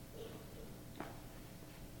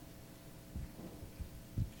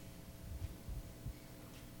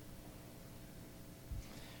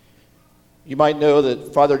You might know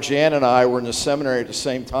that Father Jan and I were in the seminary at the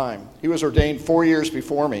same time. He was ordained 4 years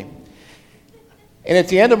before me. And at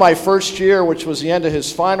the end of my first year, which was the end of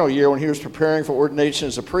his final year when he was preparing for ordination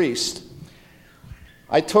as a priest,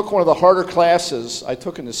 I took one of the harder classes I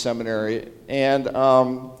took in the seminary. And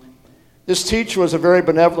this teacher was a very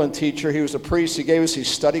benevolent teacher. He was a priest. He gave us these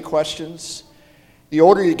study questions. The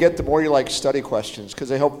older you get, the more you like study questions because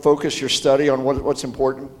they help focus your study on what's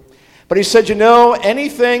important. But he said,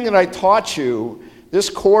 anything that I taught you this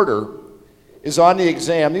quarter is on the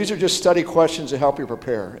exam. These are just study questions to help you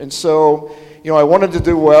prepare. And so, I wanted to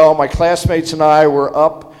do well. My classmates and I were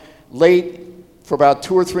up late for about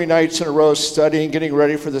 2 or 3 nights in a row studying, getting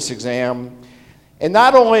ready for this exam. And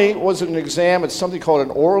not only was it an exam, it's something called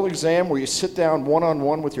an oral exam where you sit down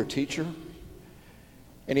one-on-one with your teacher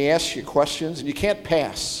and he asks you questions and you can't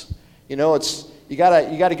pass. You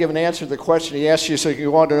gotta give an answer to the question he asks you so you can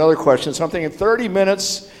go on to another question. So I'm thinking 30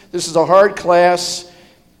 minutes, this is a hard class.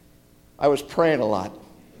 I was praying a lot,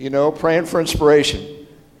 praying for inspiration.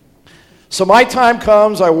 So my time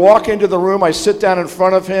comes, I walk into the room, I sit down in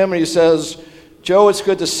front of him, and he says, "Joe, it's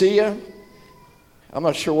good to see you." I'm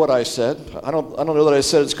not sure what I said. I don't know that I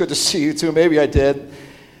said it's good to see you too. Maybe I did.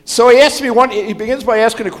 So he begins by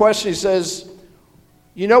asking a question. He says,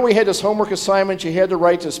 we had this homework assignment, you had to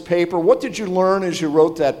write this paper. What did you learn as you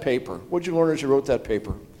wrote that paper? What did you learn as you wrote that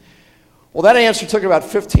paper? Well, that answer took about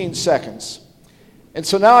 15 seconds. And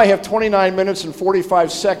so now I have 29 minutes and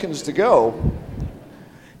 45 seconds to go.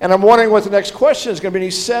 And I'm wondering what the next question is going to be.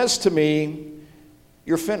 And he says to me,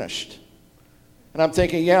 "You're finished." And I'm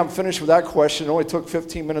thinking, yeah, I'm finished with that question. It only took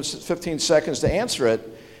 15 seconds to answer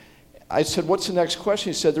it. I said, "What's the next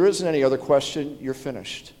question?" He said, "There isn't any other question. You're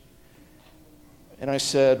finished." And I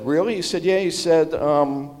said, "Really?" He said, "Yeah." He said,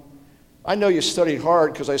 "I know you studied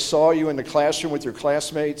hard because I saw you in the classroom with your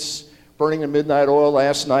classmates burning the midnight oil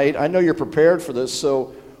last night. I know you're prepared for this,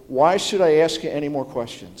 so why should I ask you any more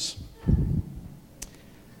questions?"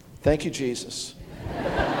 Thank you, Jesus.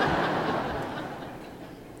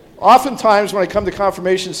 Oftentimes when I come to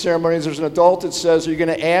confirmation ceremonies, there's an adult that says, "Are you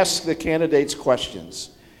going to ask the candidates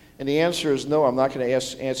questions?" And the answer is no, I'm not going to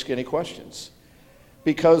ask any questions.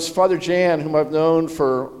 Because Father Jan, whom I've known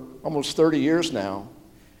for almost 30 years now,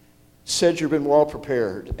 said you've been well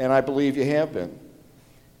prepared, and I believe you have been.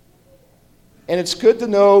 And it's good to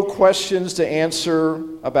know questions to answer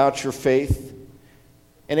about your faith.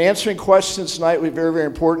 And answering questions tonight will be very, very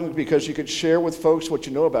important because you could share with folks what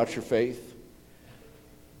you know about your faith.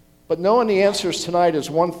 But knowing the answers tonight is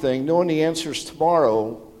one thing. Knowing the answers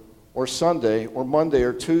tomorrow or Sunday or Monday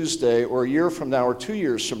or Tuesday or a year from now or 2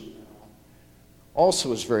 years from now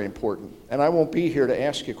also is very important. And I won't be here to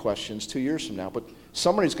ask you questions 2 years from now, but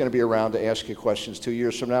somebody's going to be around to ask you questions 2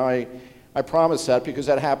 years from now. I promise that because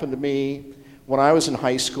that happened to me when I was in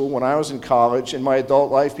high school, when I was in college, in my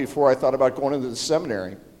adult life before I thought about going into the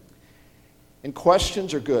seminary. And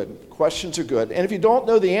questions are good. Questions are good. And if you don't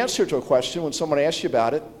know the answer to a question when someone asks you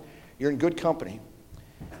about it, you're in good company.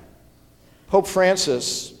 Pope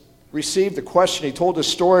Francis received the question. He told this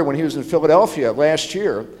story when he was in Philadelphia last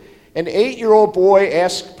year. An 8-year-old boy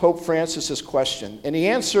asked Pope Francis this question. And the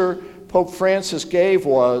answer Pope Francis gave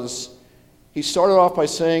was, he started off by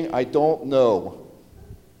saying, "I don't know."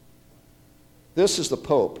 This is the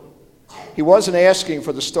Pope. He wasn't asking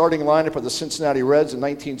for the starting lineup of the Cincinnati Reds in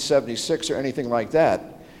 1976 or anything like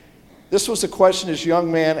that. This was the question this young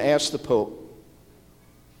man asked the Pope.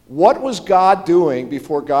 What was God doing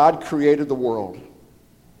before God created the world?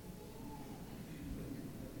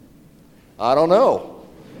 I don't know.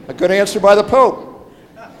 A good answer by the Pope.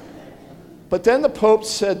 But then the Pope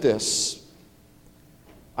said this.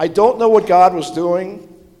 I don't know what God was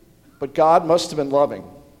doing, but God must have been loving.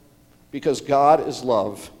 Because God is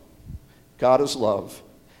love. God is love.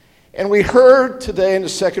 And we heard today in the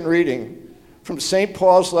second reading from St.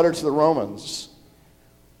 Paul's letter to the Romans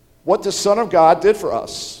what the Son of God did for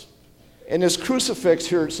us. And this crucifix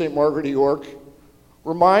here at St. Margaret of York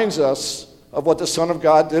reminds us of what the Son of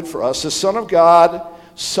God did for us. The Son of God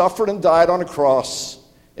suffered and died on a cross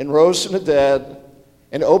and rose from the dead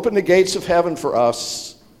and opened the gates of heaven for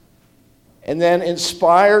us, and then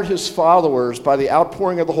inspired his followers by the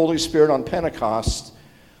outpouring of the Holy Spirit on Pentecost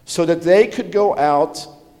so that they could go out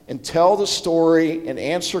and tell the story and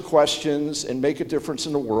answer questions and make a difference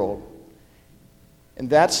in the world. And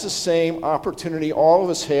that's the same opportunity all of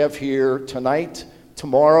us have here tonight,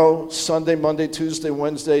 tomorrow, Sunday, Monday, Tuesday,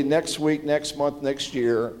 Wednesday, next week, next month, next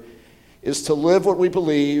year, is to live what we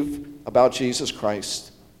believe about Jesus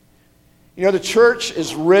Christ. The church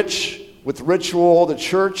is rich with ritual. The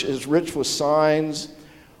church is rich with signs.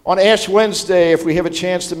 On Ash Wednesday, if we have a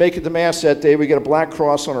chance to make it to Mass that day, we get a black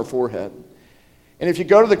cross on our forehead. And if you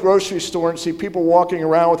go to the grocery store and see people walking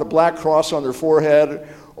around with a black cross on their forehead,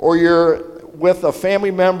 or you're with a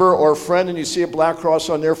family member or a friend and you see a black cross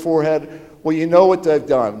on their forehead, well, you know what they've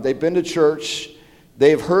done. They've been to church.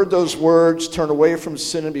 They've heard those words, turn away from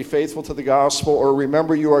sin and be faithful to the gospel, or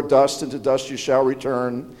remember you are dust, and to dust you shall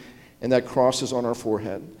return, and that cross is on our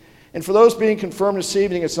forehead. And for those being confirmed this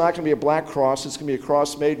evening, it's not going to be a black cross. It's going to be a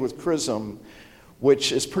cross made with chrism,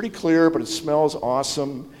 which is pretty clear, but it smells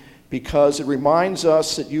awesome because it reminds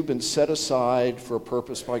us that you've been set aside for a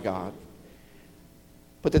purpose by God.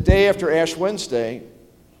 But the day after Ash Wednesday,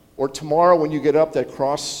 or tomorrow when you get up, that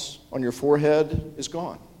cross on your forehead is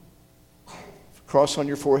gone. The cross on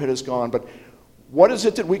your forehead is gone. But what is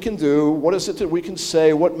it that we can do? What is it that we can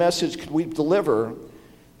say? What message can we deliver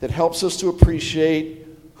that helps us to appreciate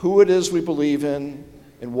who it is we believe in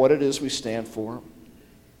and what it is we stand for?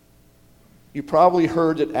 You probably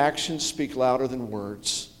heard that actions speak louder than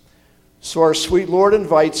words. So our sweet Lord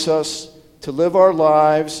invites us to live our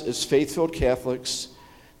lives as faith-filled Catholics,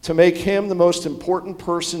 to make him the most important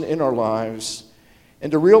person in our lives,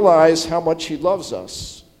 and to realize how much he loves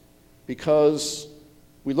us, because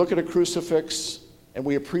we look at a crucifix and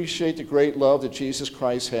we appreciate the great love that Jesus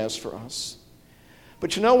Christ has for us.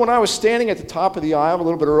 But you know, when I was standing at the top of the aisle a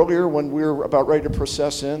little bit earlier when we were about ready to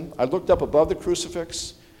process in, I looked up above the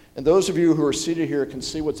crucifix, and those of you who are seated here can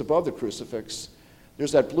see what's above the crucifix.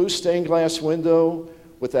 There's that blue stained glass window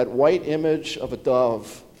with that white image of a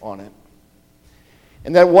dove on it.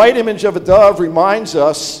 And that white image of a dove reminds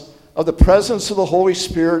us of the presence of the Holy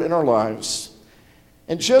Spirit in our lives.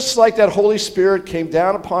 And just like that Holy Spirit came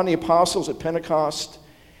down upon the apostles at Pentecost,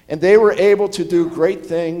 and they were able to do great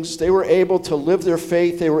things, they were able to live their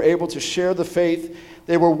faith, they were able to share the faith,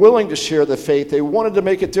 they were willing to share the faith, they wanted to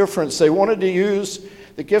make a difference, they wanted to use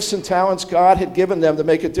the gifts and talents God had given them to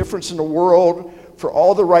make a difference in the world for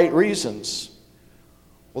all the right reasons.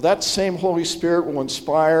 Well, that same Holy Spirit will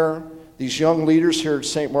inspire these young leaders here at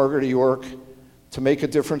St. Margaret of York to make a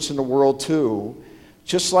difference in the world too.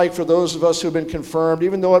 Just like for those of us who have been confirmed,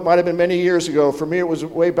 even though it might have been many years ago, for me it was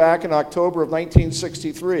way back in October of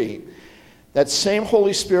 1963, that same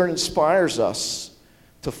Holy Spirit inspires us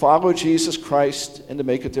to follow Jesus Christ and to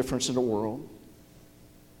make a difference in the world.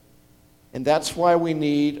 And that's why we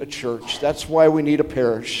need a church. That's why we need a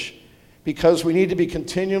parish. Because we need to be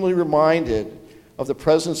continually reminded of the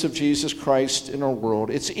presence of Jesus Christ in our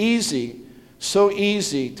world. It's easy, so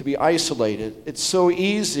easy to be isolated. It's so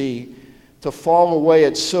easy to fall away.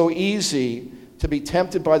 It's so easy to be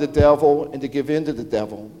tempted by the devil and to give in to the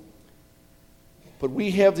devil. But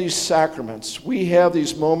we have these sacraments. We have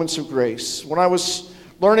these moments of grace. When I was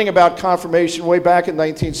learning about confirmation way back in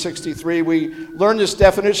 1963, we learned this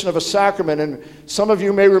definition of a sacrament, and some of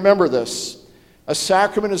you may remember this. A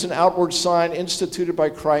sacrament is an outward sign instituted by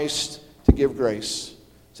Christ to give grace.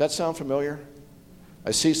 Does that sound familiar?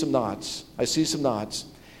 I see some nods. I see some nods.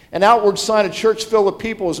 An outward sign, a church filled with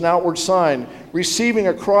people is an outward sign. Receiving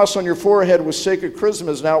a cross on your forehead with sacred chrism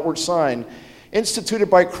is an outward sign. Instituted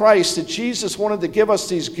by Christ, that Jesus wanted to give us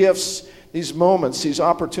these gifts, these moments, these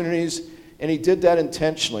opportunities, and he did that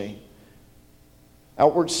intentionally.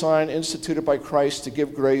 Outward sign instituted by Christ to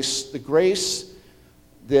give grace, the grace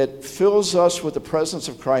that fills us with the presence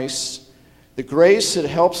of Christ, the grace that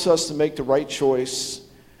helps us to make the right choice,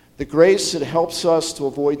 the grace that helps us to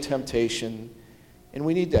avoid temptation. And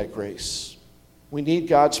we need that grace. We need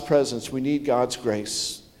God's presence. We need God's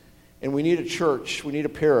grace. And we need a church, we need a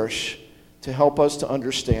parish to help us to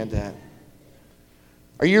understand that.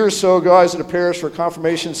 A year or so ago, I was at a parish for a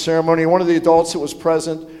confirmation ceremony. One of the adults that was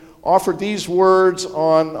present offered these words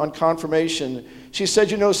on confirmation. She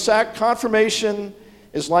said, you know, confirmation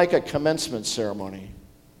is like a commencement ceremony.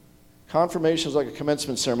 Confirmation is like a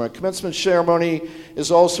commencement ceremony. Commencement ceremony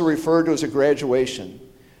is also referred to as a graduation.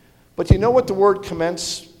 But do you know what the word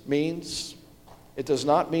commence means? It does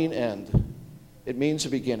not mean end. It means a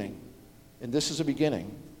beginning. And this is a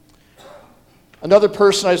beginning. Another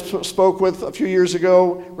person I spoke with a few years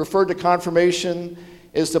ago referred to confirmation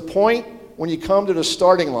as the point when you come to the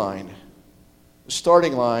starting line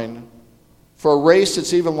for a race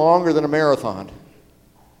that's even longer than a marathon.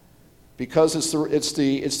 Because it's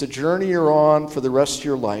the journey you're on for the rest of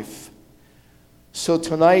your life. So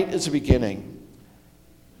tonight is a beginning.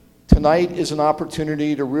 Tonight is an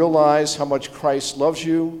opportunity to realize how much Christ loves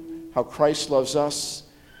you, how Christ loves us.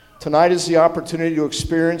 Tonight is the opportunity to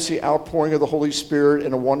experience the outpouring of the Holy Spirit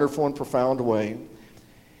in a wonderful and profound way.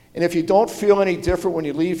 And if you don't feel any different when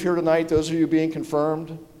you leave here tonight, those of you being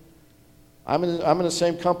confirmed, I'm in the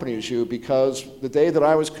same company as you, because the day that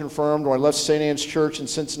I was confirmed, when I left St. Anne's Church in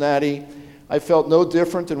Cincinnati, I felt no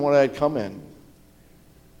different than when I had come in.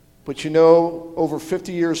 But you know, over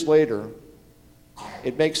 50 years later,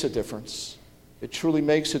 it makes a difference. It truly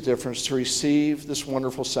makes a difference to receive this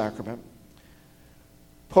wonderful sacrament.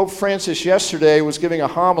 Pope Francis yesterday was giving a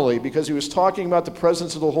homily because he was talking about the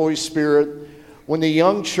presence of the Holy Spirit when the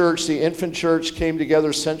young church, the infant church, came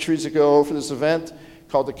together centuries ago for this event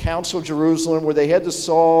called the Council of Jerusalem, where they had to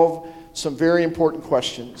solve some very important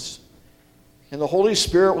questions. And the Holy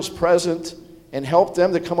Spirit was present and helped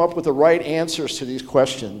them to come up with the right answers to these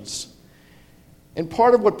questions. And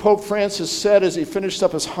part of what Pope Francis said as he finished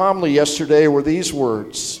up his homily yesterday were these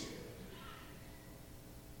words: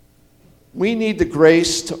 we need the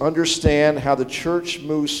grace to understand how the church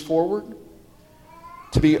moves forward,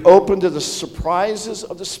 to be open to the surprises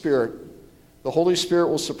of the Spirit. The Holy Spirit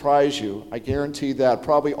will surprise you. I guarantee that.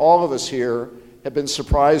 Probably all of us here have been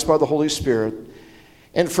surprised by the Holy Spirit.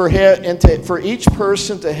 And for each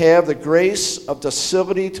person to have the grace of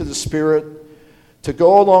docility to the Spirit, to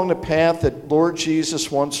go along the path that Lord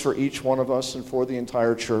Jesus wants for each one of us and for the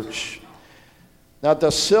entire church. Now,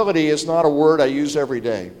 docility is not a word I use every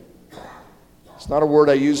day. It's not a word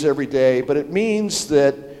I use every day, but it means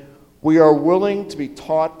that we are willing to be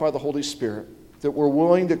taught by the Holy Spirit, that we're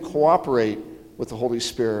willing to cooperate with the Holy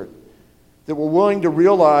Spirit, that we're willing to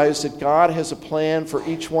realize that God has a plan for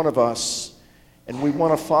each one of us, and we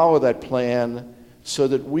want to follow that plan so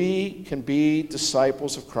that we can be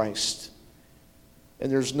disciples of Christ.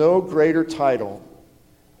 And there's no greater title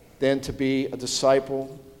than to be a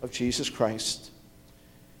disciple of Jesus Christ.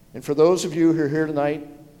 And for those of you who are here tonight,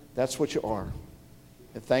 that's what you are.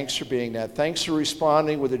 And thanks for being that. Thanks for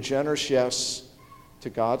responding with a generous yes to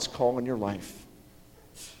God's call in your life.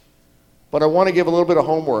 But I want to give a little bit of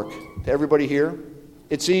homework to everybody here.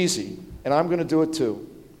 It's easy, and I'm going to do it too.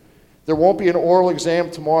 There won't be an oral exam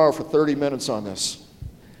tomorrow for 30 minutes on this.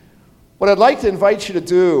 What I'd like to invite you to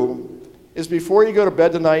do is, before you go to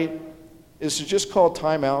bed tonight, is to just call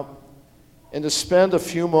time out and to spend a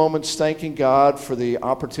few moments thanking God for the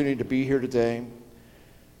opportunity to be here today,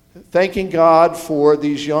 thanking God for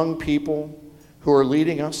these young people who are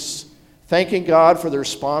leading us, thanking God for their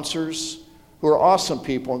sponsors, who are awesome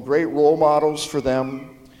people and great role models for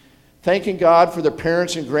them, thanking God for their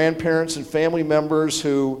parents and grandparents and family members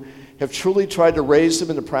who have truly tried to raise them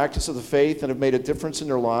in the practice of the faith and have made a difference in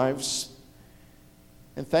their lives.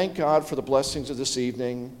 And thank God for the blessings of this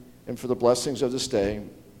evening and for the blessings of this day.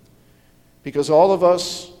 Because all of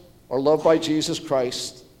us are loved by Jesus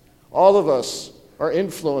Christ. All of us are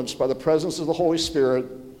influenced by the presence of the Holy Spirit.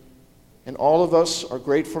 And all of us are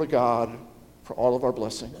grateful to God for all of our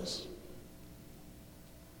blessings.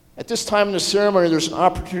 At this time in the ceremony, there's an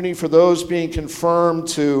opportunity for those being confirmed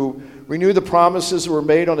to renew the promises that were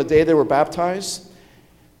made on the day they were baptized.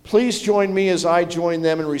 Please join me as I join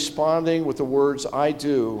them in responding with the words "I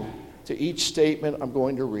do" to each statement I'm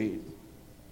going to read.